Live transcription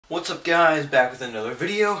What's up guys, back with another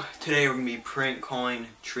video. Today we're going to be prank calling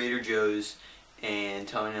Trader Joe's and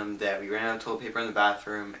telling them that we ran out of toilet paper in the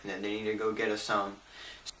bathroom and that they need to go get us some.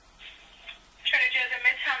 Trader Joe's in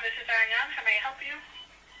Midtown, this is Ariane. How may I help you?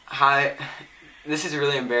 Hi, this is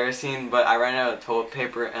really embarrassing, but I ran out of toilet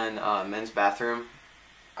paper in men's bathroom.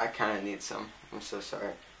 I kind of need some. I'm so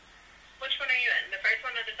sorry. Which one are you in? The first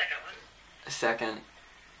one or the second one? Second.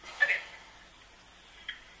 Okay.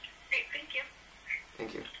 Great, thank you.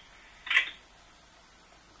 Thank you.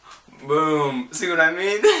 Boom. See what I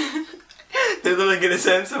mean? They're literally gonna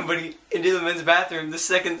send somebody into the men's bathroom, the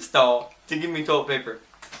second stall, to give me toilet paper.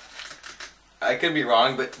 I could be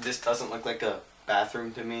wrong, but this doesn't look like a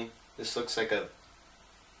bathroom to me. This looks like a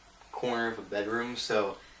corner of a bedroom,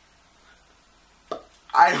 so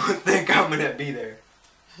I don't think I'm gonna be there.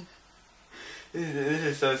 This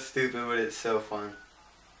is so stupid, but it's so fun.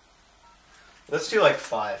 Let's do like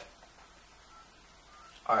 5.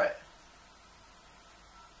 Alright.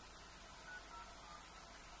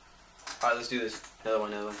 Alright, let's do this. Another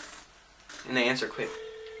one. And they answer quick,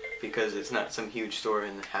 because it's not some huge store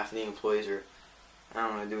and half of the employees are, I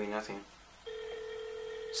don't know, doing nothing.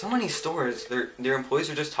 So many stores, their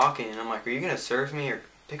employees are just talking, and I'm like, are you going to serve me or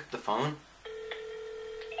pick up the phone?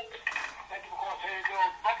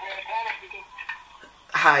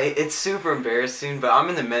 Hi, it's super embarrassing, but I'm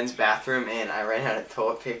in the men's bathroom and I ran out of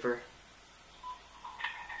toilet paper.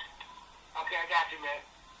 Okay, I got you, man.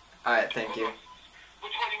 Alright, thank you.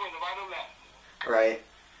 Which one you in, the right or left? Right.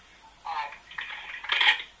 Alright.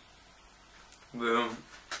 Boom.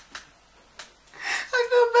 I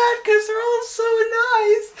feel bad because they're all so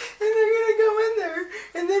nice and they're gonna come in there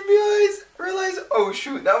and then realize, oh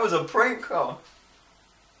shoot, that was a prank call.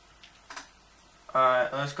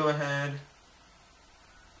 Alright, let's go ahead.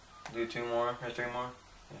 Do 2 more or 3 more.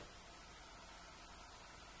 Yeah.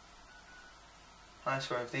 I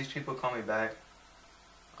swear, if these people call me back,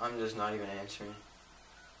 I'm just not even answering.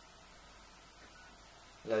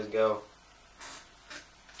 Let's go.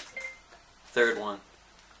 3rd one.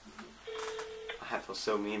 I feel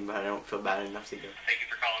so mean, but I don't feel bad enough to go. Thank you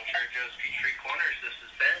for calling Trader Joe's Peachtree Corners. This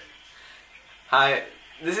is Ben. Hi,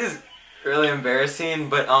 this is really embarrassing,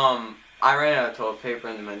 but I ran out of toilet paper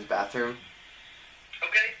in the men's bathroom.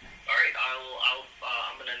 Okay. All right.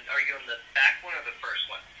 I'm gonna. Are you in the back one or the first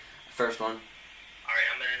one? First one. All right.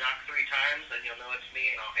 I'm gonna knock 3 times, and you'll know it's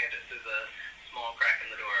me, and I'll hand it through the small crack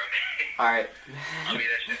in the door. Okay. All right. I'll be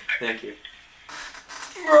there soon. Thank you.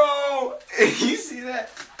 Bro, you see that?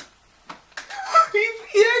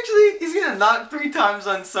 He's gonna knock 3 times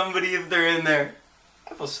on somebody if they're in there.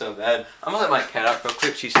 I feel so bad. I'm gonna let my cat out real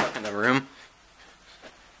quick. She's stuck in the room.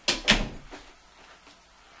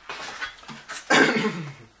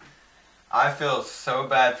 I feel so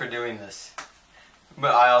bad for doing this.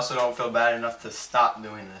 But I also don't feel bad enough to stop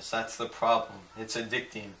doing this. That's the problem. It's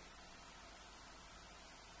addicting.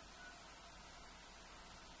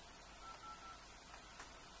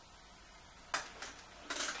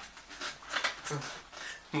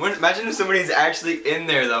 Imagine if somebody's actually in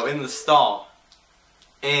there though, in the stall,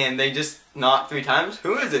 and they just knock 3 times.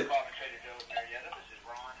 Who is it?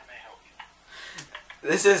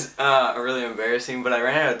 This is really embarrassing, but I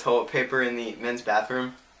ran out of toilet paper in the men's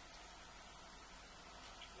bathroom.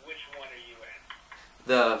 Which one are you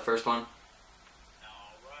in? The first one.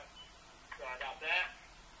 Alright. Sorry about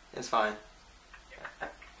that. It's fine. I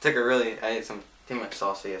ate too much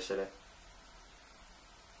salsa yesterday.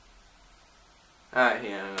 Alright, he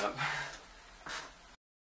ended up.